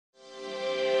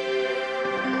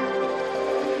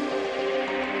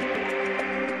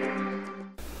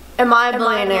Am I a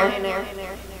billionaire?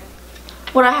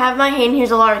 What I have in my hand here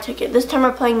is a lottery ticket. This time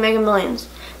we're playing Mega Millions.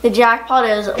 The jackpot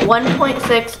is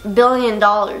 $1.6 billion.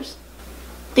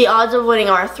 The odds of winning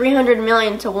are 300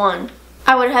 million to 1.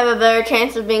 I would have a better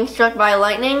chance of being struck by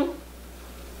lightning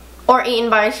or eaten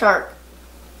by a shark.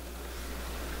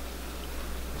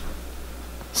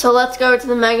 So let's go to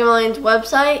the Mega Millions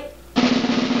website.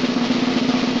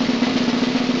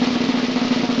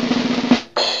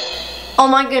 Oh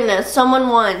my goodness, someone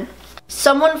won.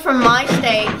 Someone from my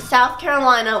state, South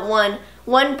Carolina, won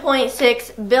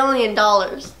 $1.6 billion.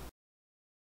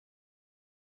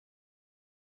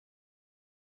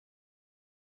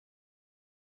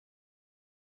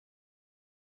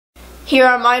 Here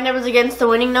are my numbers against the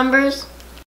winning numbers.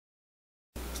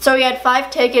 So we had 5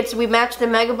 tickets, we matched the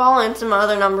Mega Ball and some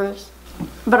other numbers.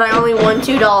 But I only won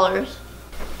 $2.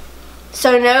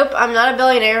 So nope, I'm not a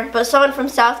billionaire, but someone from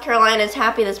South Carolina is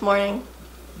happy this morning.